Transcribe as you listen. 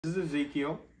This is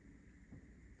Ezekiel,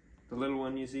 the little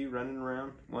one you see running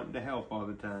around wanting to help all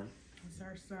the time. That's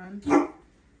our son.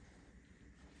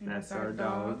 And that's our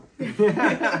dog.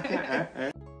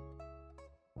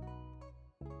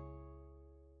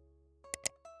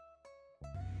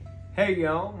 Hey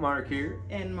y'all, Mark here.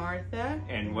 And Martha.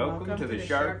 And welcome to the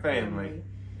Sharp family.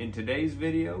 In today's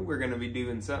video, we're going to be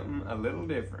doing something a little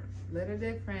different. Little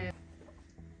different.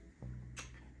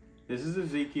 This is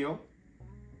Ezekiel,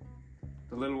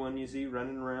 the little one you see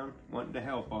running around wanting to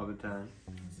help all the time.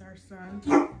 That's our son.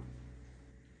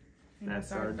 And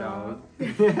that's our dog.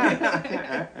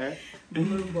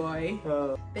 Blue boy.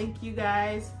 Thank you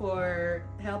guys for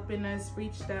helping us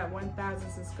reach that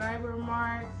 1,000 subscriber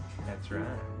mark. That's right.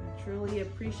 We truly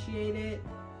appreciate it.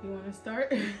 You want to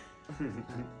start?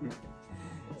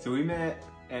 So we met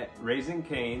at Raising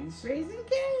Cane's. Raising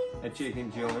Cane's. A chicken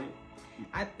joint.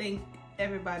 I think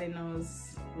everybody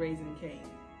knows Raising Cane's.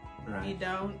 Right. You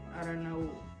don't? I don't know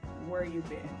where you've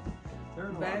been. There are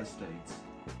a lot of states.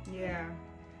 Yeah.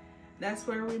 That's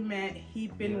where we met.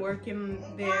 He'd been working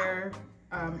there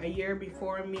a year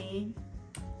before me,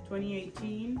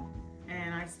 2018,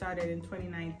 and I started in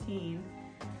 2019.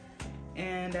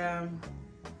 And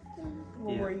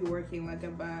what were you working, like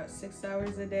about 6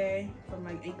 hours a day from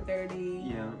like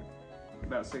 8:30? Yeah,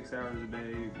 about 6 hours a day,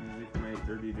 usually from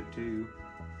 8:30 to 2.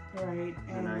 Right.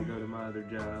 And I go to my other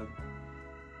job.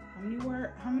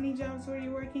 How many jobs were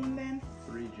you working then?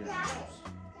 3 jobs.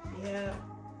 Yeah.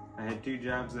 I had 2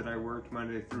 jobs that I worked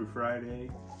Monday through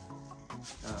Friday.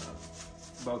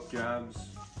 Both jobs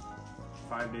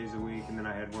 5 days a week, and then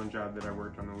I had 1 job that I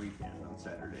worked on the weekend on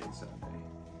Saturday and Sunday.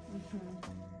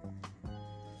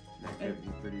 That kept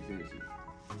me pretty busy.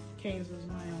 Cane's was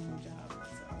my only job,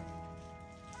 so.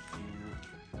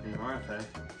 And Martha,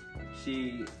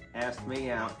 she asked me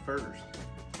out first.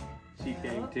 She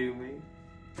came to me.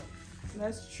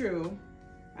 That's true.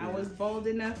 I was bold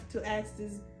enough to ask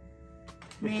this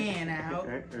man out.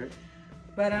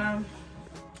 But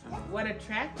what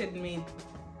attracted me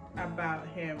about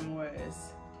him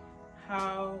was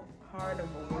how hard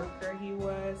of a worker he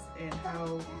was and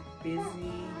how busy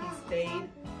he stayed.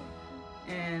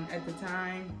 And at the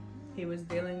time, he was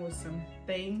dealing with some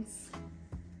things,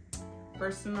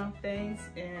 personal things,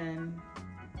 and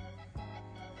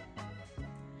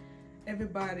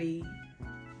everybody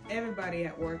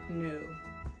at work knew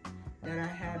that I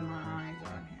had my eyes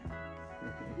on him.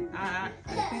 I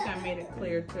think I made it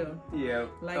clear too. Yeah.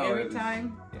 Like every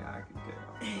time. Yeah, I could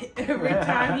tell. Every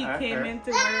time he came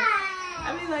into work,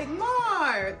 I'd be like,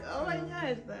 Mark, oh my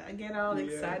gosh. I get all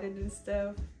excited and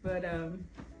stuff. But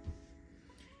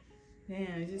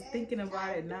man, just thinking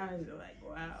about it now, it's like,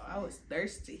 wow, I was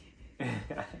thirsty.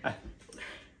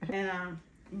 And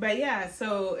but yeah,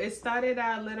 so it started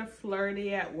out a little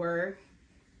flirty at work,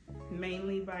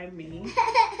 mainly by me.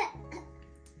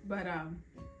 But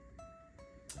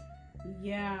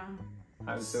yeah.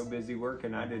 I was so busy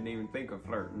working, I didn't even think of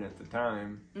flirting at the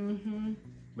time.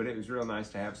 But it was real nice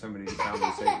to have somebody to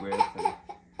conversate with. And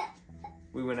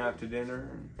we went out to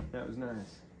dinner, and that was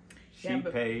nice. She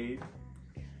paid.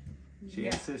 She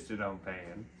insisted on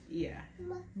paying. Yeah.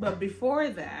 But before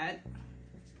that,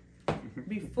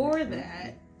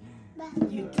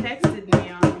 you texted me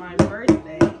on my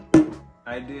birthday.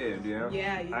 I did, yeah.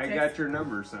 Yeah, I got your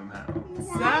number somehow.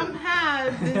 Somehow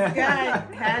this guy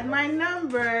had my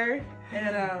number,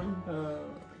 and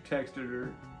texted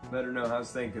her, let her know I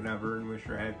was thinking of her and wish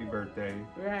her a happy birthday.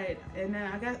 Right, and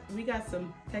then we got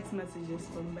some text messages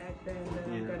from back then that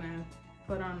I'm gonna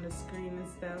put on the screen and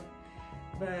stuff.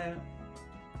 But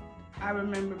I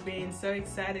remember being so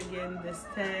excited getting this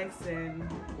text, and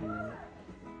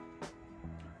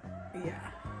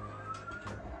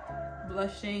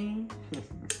blushing,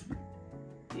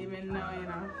 even though, you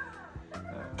know,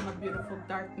 my beautiful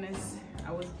darkness,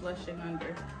 I was blushing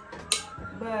under.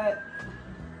 But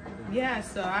yeah,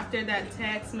 so after that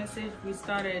text message, we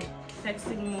started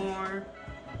texting more,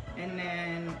 and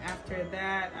then after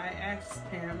that, I asked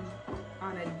him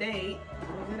on a date.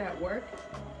 Was it at work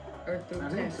or through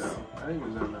text? I think so. I think it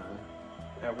was on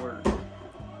at work.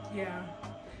 Yeah,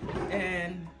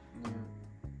 and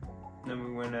then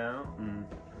we went out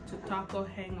to Taco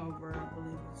Hangover, I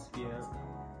believe.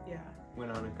 Yeah.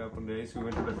 Went on a couple days. We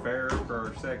went to the fair for our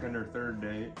 2nd or 3rd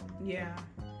date. Yeah.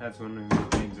 That's when the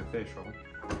thing's official.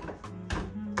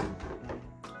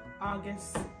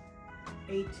 August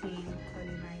 18,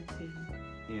 2019.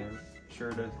 Yeah.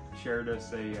 Shared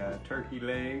us a turkey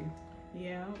leg.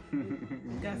 Yeah.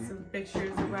 Got some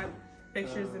pictures and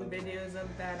videos of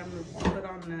that I'm gonna put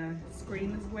on the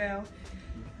screen as well.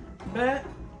 But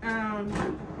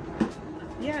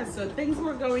yeah, so things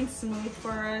were going smooth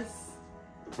for us.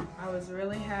 I was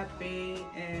really happy,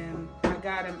 and I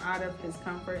got him out of his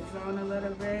comfort zone a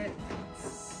little bit.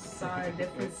 Saw a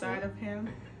different side of him.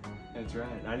 That's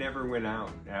right. I never went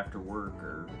out after work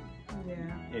or Yeah.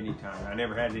 anytime. I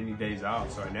never had any days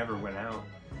off, so I never went out.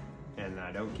 And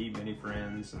I don't keep many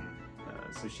friends. And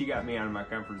so she got me out of my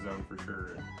comfort zone for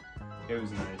sure. It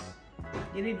was nice.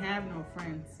 You didn't have no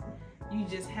friends. You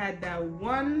just had that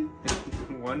one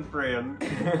one friend.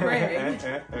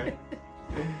 Greg.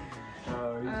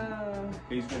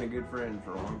 He's been a good friend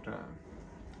for a long time.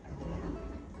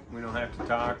 We don't have to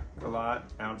talk a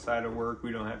lot outside of work.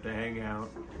 We don't have to hang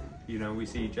out. You know, we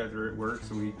see each other at work,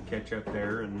 so we catch up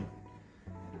there. And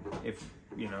if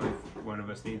one of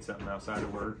us needs something outside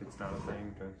of work, it's not a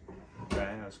thing to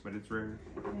ask, but it's rare.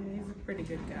 Yeah, he's a pretty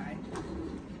good guy.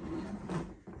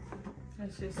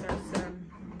 That's just our son.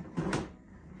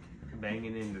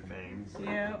 Banging into things.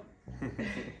 Yep.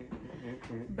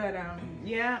 But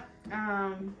yeah.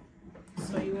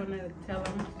 So you want to tell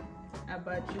him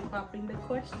about you popping the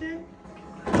question?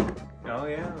 Oh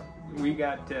yeah, we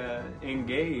got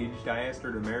engaged. I asked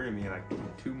her to marry me like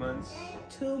 2 months.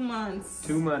 2 months.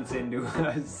 2 months into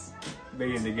us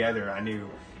being together, I knew,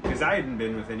 because I hadn't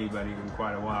been with anybody in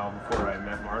quite a while before I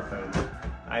met Martha. And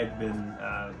I had been,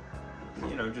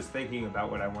 just thinking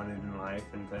about what I wanted in life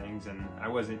and things, and I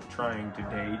wasn't trying to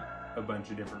date a bunch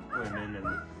of different women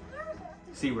and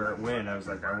see where it went. I was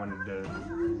like, I wanted to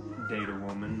date a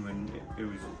woman when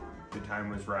the time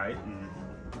was right, and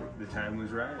the time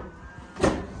was right.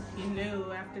 You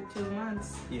knew after 2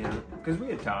 months. Yeah, because we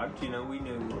had talked, we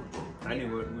knew, I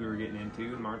knew what we were getting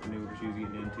into, and Martha knew what she was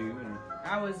getting into, and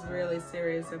I was really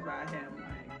serious about him.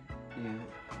 Like, yeah,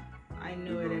 I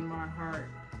knew it in my heart.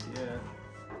 Yeah.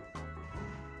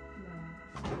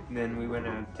 And then we went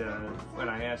out, when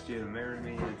I asked you to marry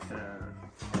me at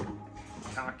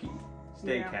Taki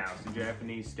Steakhouse, a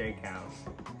Japanese steakhouse.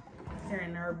 Here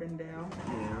in Urbandale.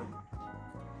 Yeah.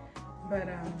 But,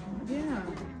 yeah.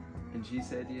 And she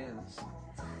said yes.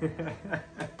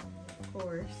 Of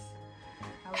course.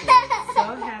 I was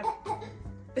so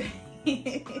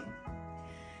happy.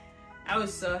 I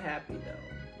was so happy, though.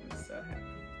 I was so happy.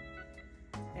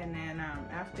 And then,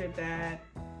 after that,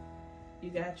 you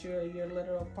got your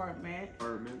little apartment.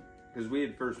 Because we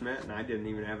had first met, and I didn't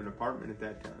even have an apartment at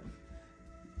that time.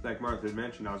 Like Martha had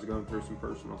mentioned, I was going through some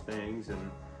personal things,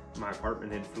 and my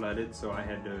apartment had flooded, so I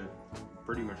had to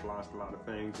pretty much lost a lot of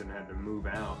things and had to move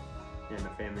out. And a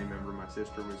family member, my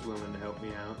sister, was willing to help me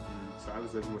out, and so I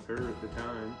was living with her at the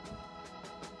time.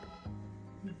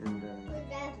 And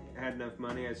I had enough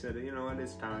money. I said, you know what,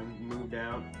 it's time. Moved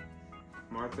out.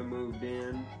 Martha moved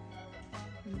in.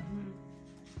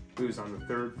 It was on the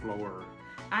 3rd floor.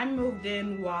 I moved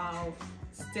in while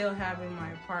still having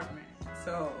my apartment.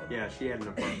 So yeah, she had an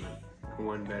apartment, a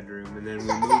 1-bedroom, and then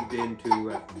we moved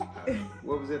into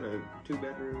what was it, a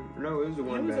 2-bedroom? No, it was a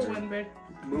 1-bedroom. It was a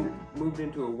 1-bedroom. Moved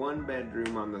into a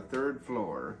 1-bedroom on the 3rd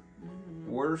floor.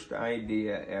 Worst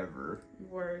idea ever.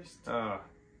 Worst.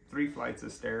 3 flights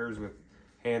of stairs with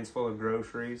hands full of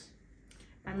groceries.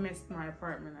 I missed my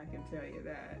apartment, I can tell you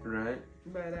that. Right.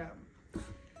 But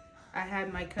I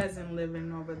had my cousin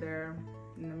living over there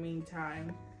in the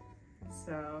meantime.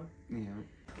 So yeah.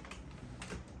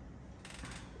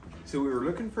 So we were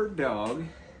looking for a dog.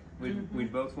 We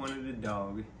both wanted a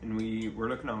dog, and we were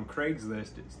looking on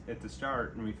Craigslist at the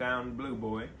start, and we found Blue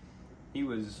Boy. He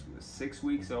was 6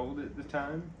 weeks old at the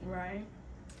time. Right.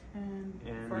 And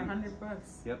for $100.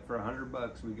 Yep, for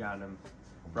 $100 we got him.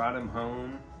 Brought him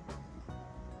home.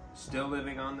 Still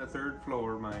living on the 3rd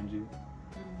floor, mind you,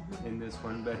 in this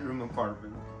 1-bedroom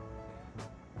apartment.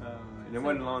 And it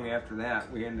wasn't long after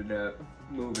that we ended up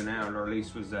moving out. Our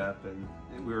lease was up, and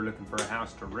we were looking for a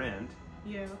house to rent.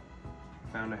 Yeah.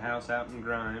 Found a house out in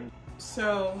Grimes.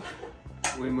 So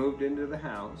we moved into the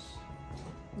house.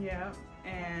 Yeah,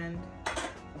 and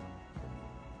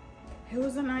it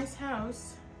was a nice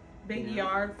house. Big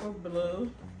yard for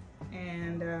Blue.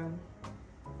 And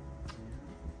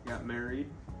got married.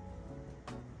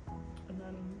 And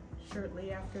then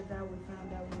shortly after that we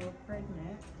found out we were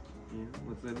pregnant. Yeah,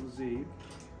 with little Zeke.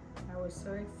 I was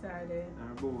so excited.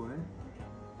 Our boy.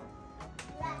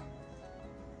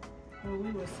 Well,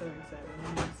 we were so excited.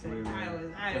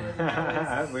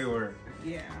 I was. We were.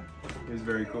 Yeah. It was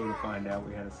very cool to find out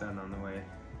we had a son on the way.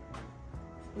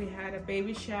 We had a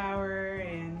baby shower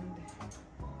and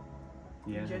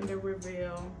gender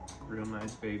reveal. Real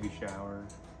nice baby shower.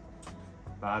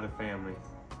 A lot of family.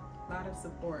 A lot of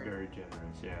support. Very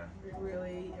generous, yeah. We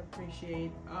really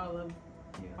appreciate all of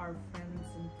our friends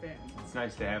and family. It's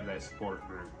nice to have that support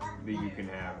group that you can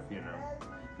have,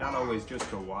 Not always just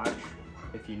to watch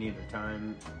if you need a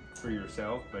time for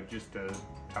yourself, but just to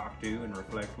talk to and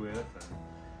reflect with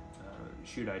and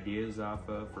shoot ideas off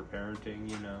of for parenting,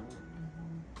 you know.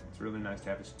 It's really nice to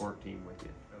have a support team with you.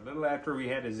 A little after we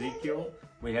had Ezekiel,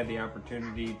 we had the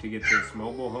opportunity to get this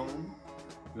mobile home,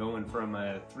 going from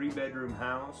a 3-bedroom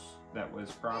house that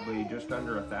was probably just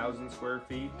under 1,000 square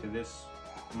feet to this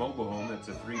mobile home that's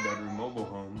a 3-bedroom mobile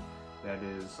home that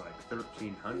is like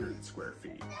 1,300 square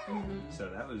feet. So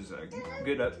that was a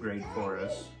good upgrade for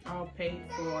us. All paid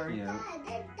for. Yeah.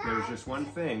 There was just one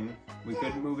thing. We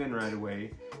couldn't move in right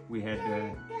away. We had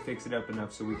to fix it up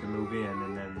enough so we could move in,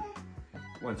 and then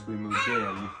once we moved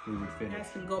in, we would finish. You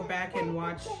guys can go back and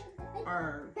watch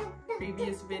our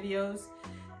previous videos.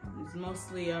 It's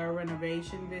mostly our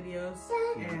renovation videos.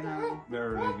 Yeah. And the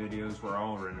early videos were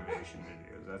all renovation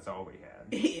videos. That's all we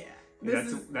had. yeah.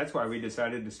 That's why we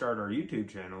decided to start our YouTube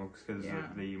channel, because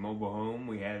of the mobile home.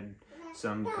 We had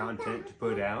some content to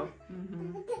put out,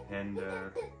 and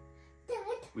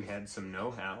we had some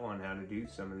know-how on how to do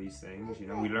some of these things. You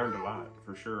know, we learned a lot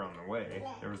for sure on the way.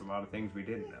 There was a lot of things we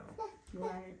didn't know.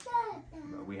 Right.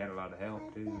 But we had a lot of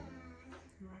help too.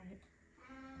 Right.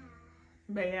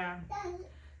 But yeah,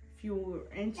 if you were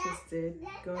interested,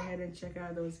 go ahead and check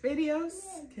out those videos,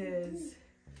 because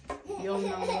you'll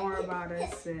know more about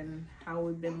us and how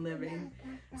we've been living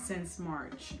since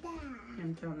March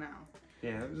until now.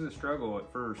 Yeah, it was a struggle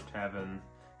at first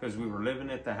because we were living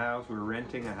at the house, we were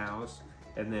renting a house,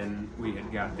 and then we had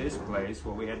got this place.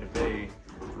 Well, we had to pay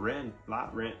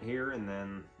lot rent here and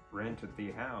then rent at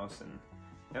the house, and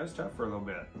that was tough for a little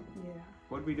bit. Yeah.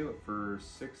 What did we do it for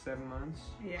 6-7 months?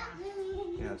 Yeah.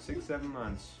 Yeah, 6-7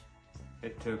 months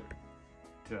it took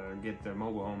to get the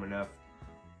mobile home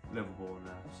livable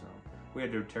enough. So we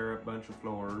had to tear up a bunch of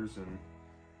floors and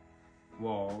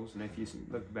walls, and if you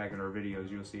look back at our videos,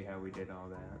 you'll see how we did all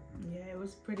that. Yeah, it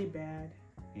was pretty bad.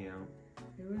 Yeah.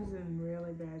 It was in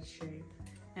really bad shape.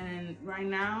 And right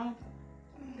now,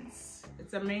 it's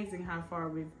amazing how far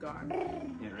we've gone.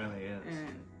 It really is.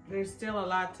 And there's still a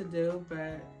lot to do,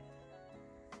 but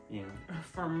yeah,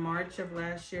 from March of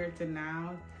last year to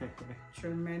now,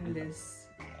 tremendous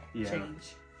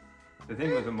change. The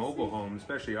thing with a mobile home,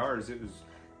 especially ours, it was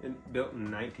built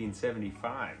in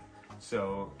 1975.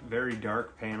 So very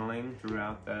dark paneling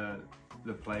throughout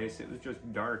the place. It was just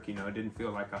dark, you know, it didn't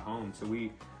feel like a home. So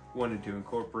we wanted to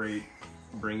incorporate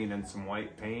bringing in some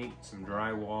white paint, some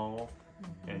drywall,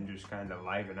 and just kind of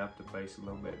liven up the place a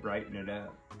little bit, brighten it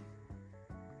up.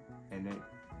 And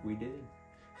we did.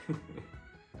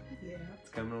 Yeah. It's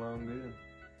coming along good.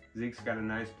 Zeke's got a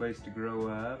nice place to grow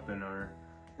up, and our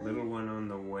little one on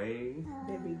the way,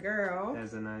 baby girl,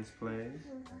 has a nice place.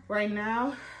 Right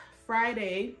now,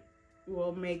 Friday,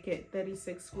 we'll make it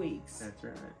 36 weeks. That's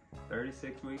right.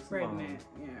 36 weeks pregnant,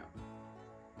 long.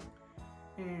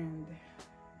 yeah. And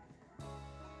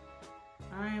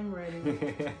I am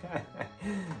ready.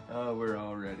 Oh, we're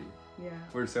all ready. Yeah.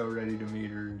 We're so ready to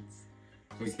meet her.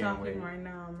 We can't wait. Right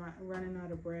now, I'm running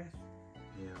out of breath.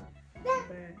 Yeah.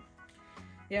 But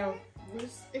yeah, we're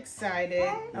excited.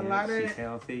 Yeah, she's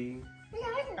healthy.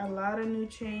 A lot of new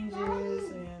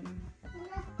changes, and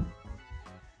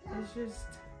it's just,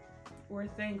 we're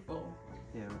thankful.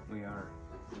 Yeah, we are.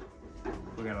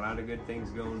 We got a lot of good things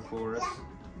going for us.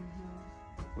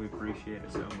 We appreciate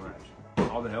it so much.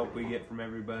 All the help we get from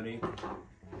everybody.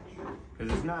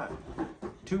 Because it's not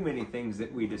too many things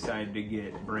that we decide to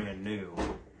get brand new.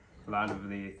 A lot of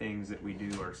the things that we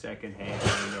do are secondhand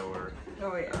or,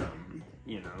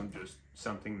 you know, just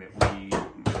something that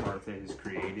Martha has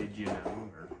created, you know,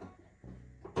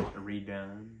 or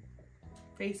redone.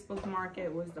 Facebook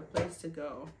Market was the place to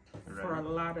go for a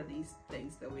lot of these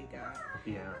things that we got.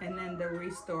 Yeah. And then the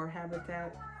Restore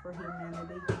Habitat for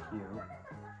Humanity. Yeah.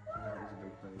 That was a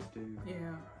big place too.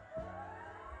 Yeah.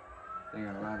 They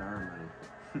got a lot of our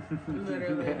money.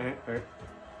 Literally.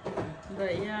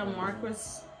 But yeah, Mark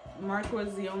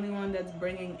was the only one that's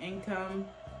bringing income,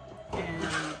 and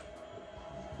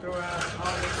throughout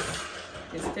all this,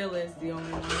 it still is the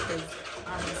only one because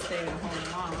I'm a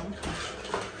stay-at-home mom.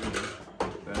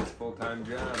 That's a full-time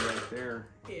job right there.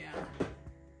 Yeah.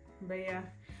 But yeah,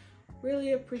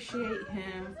 really appreciate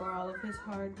him for all of his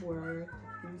hard work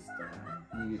and stuff.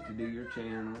 You get to do your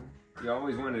channel. You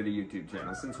always wanted a YouTube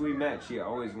channel. Since we met, she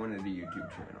always wanted a YouTube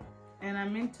channel. And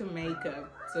I'm into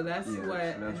makeup, so that's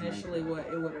initially what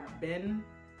it would have been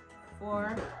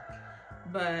for.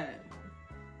 But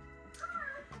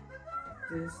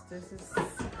this is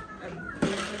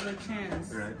a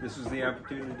chance. Right. This was the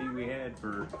opportunity we had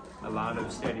for a lot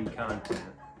of steady content.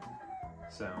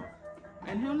 So.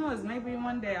 And who knows? Maybe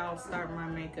one day I'll start my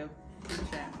makeup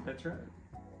channel. That's right.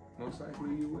 Most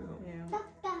likely you will. Yeah.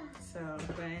 So,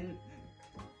 but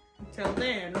until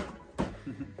then,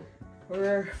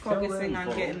 we're focusing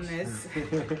on getting this,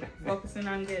 mobile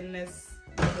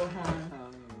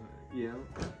home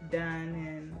done,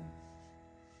 and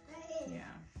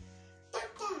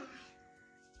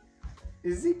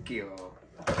Ezekiel,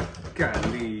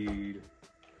 Khalid,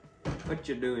 what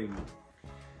you doing?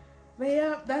 But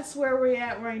yeah, that's where we're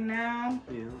at right now.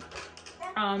 Yeah.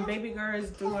 Baby girl is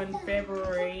due in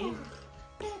February.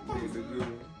 Baby girl.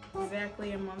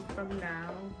 Exactly a month from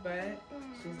now, but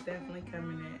she's definitely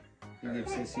coming in. You give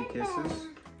Sissy kisses?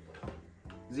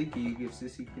 Zeke, you give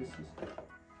Sissy kisses?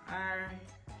 I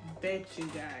bet you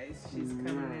guys she's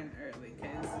coming in early,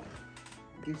 cause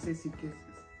give Sissy kisses.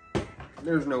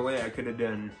 There's no way I could have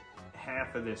done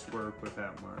half of this work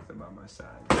without Martha by my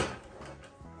side.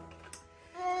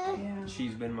 Yeah.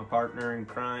 She's been my partner in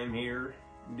crime here,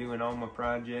 doing all my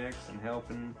projects and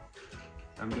helping.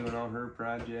 I'm doing all her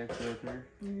projects with her.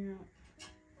 Yeah.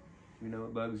 You know,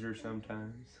 it bugs her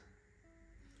sometimes.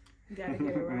 You gotta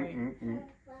get it right.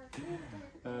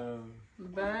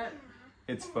 But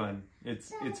it's fun.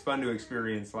 It's fun to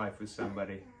experience life with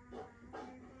somebody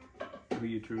who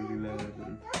you truly love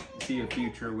and see a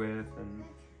future with, and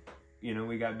you know,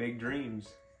 we got big dreams.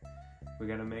 We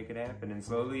got to make it happen, and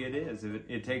slowly it is.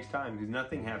 It takes time because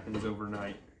nothing happens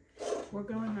overnight. We're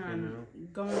going on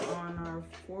our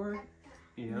 4th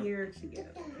year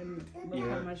together, and look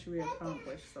how much we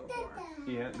accomplished so far.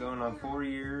 Yeah, going on 4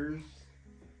 years.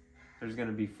 There's going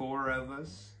to be 4 of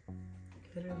us.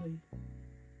 Literally.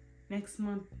 Next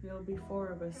month, there'll be 4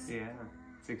 of us. Yeah,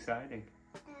 it's exciting.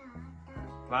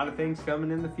 A lot of things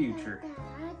coming in the future.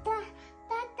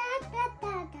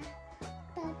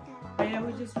 But yeah,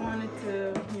 we just wanted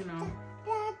to, you know,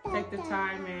 take the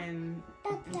time and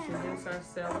introduce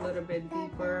ourselves a little bit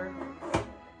deeper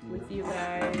with you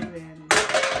guys, and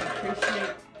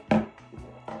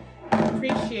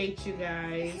appreciate you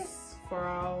guys for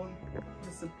all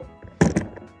the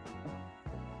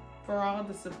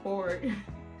support.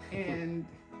 And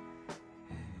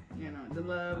you know, the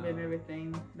love and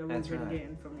everything that we've been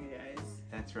getting from you guys.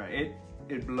 That's right.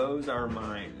 It blows our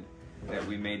mind that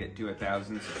we made it to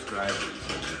 1,000 subscribers.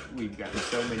 We've gotten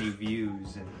so many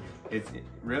views, and it's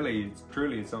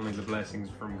truly only the blessings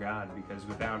from God, because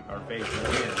without our faith in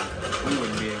Him, we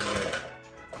wouldn't be able to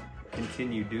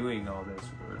continue doing all this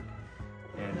work.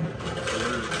 And so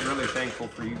we're really thankful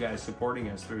for you guys supporting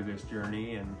us through this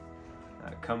journey and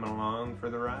coming along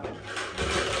for the ride.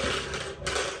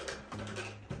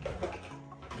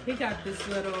 He got this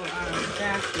little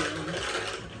vacuum.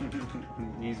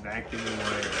 He's vacuuming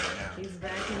away right now. He's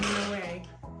vacuuming away.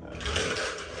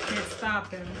 Can't stop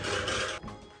him.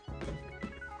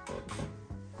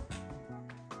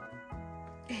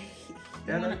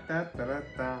 You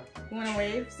wanna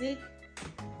wave, Zeke?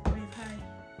 Wave hi.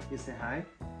 You say hi?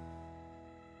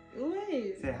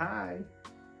 Wave. Say hi.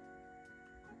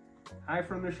 Hi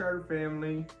from the Sharp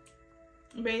family.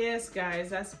 But yes,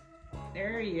 guys,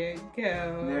 there you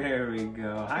go. There we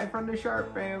go. Hi from the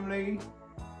Sharp family.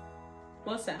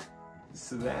 What's that?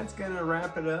 So that's gonna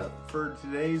wrap it up for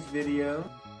today's video.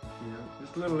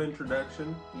 Just a little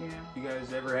introduction. Yeah. If you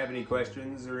guys ever have any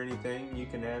questions or anything, you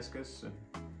can ask us and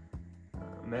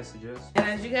message us. And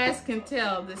as you guys can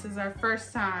tell, this is our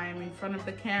first time in front of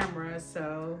the camera,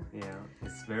 so yeah,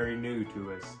 it's very new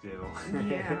to us still.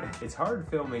 Yeah. It's hard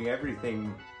filming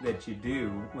everything that you do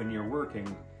when you're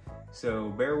working, so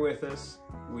bear with us.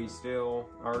 We still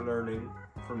are learning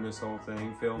from this whole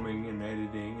thing, filming and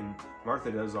editing, and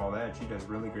Martha does all that. She does a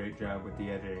really great job with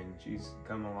the editing. She's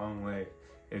come a long way.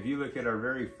 If you look at our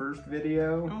very first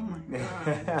video, oh my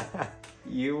God,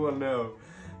 you will know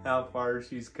how far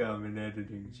she's come in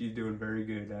editing. She's doing very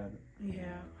good at it.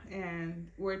 Yeah, and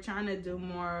we're trying to do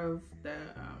more of the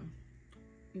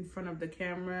in front of the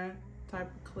camera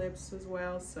type of clips as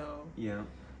well, so yeah,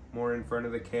 more in front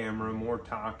of the camera, more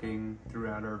talking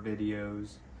throughout our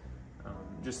videos,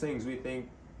 just things we think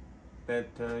that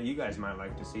you guys might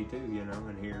like to see too,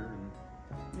 and hear.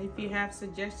 And if you have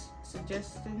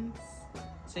suggestions,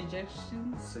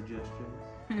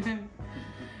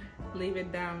 leave it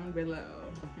down below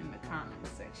in the comment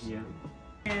section. Yeah.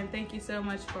 And thank you so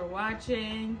much for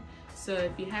watching. So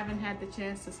if you haven't had the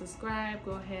chance to subscribe,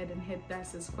 go ahead and hit that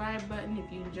subscribe button. If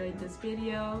you enjoyed this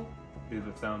video, do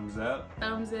the thumbs up.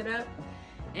 Thumbs it up.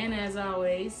 And as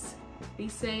always, be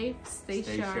safe, stay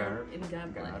sharp, and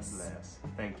God bless. God bless.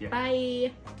 Thank you.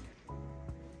 Bye.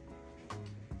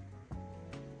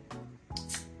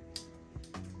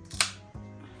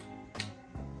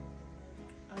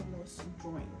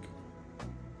 Drink.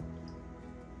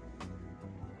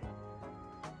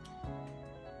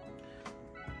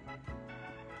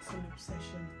 It's an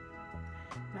obsession.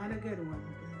 not a good one.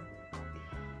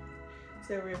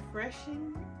 It's a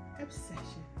refreshing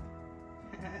obsession.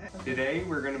 Today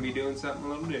we're going to be doing something a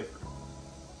little different.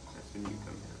 That's when you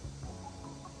come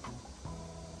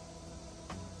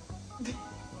here.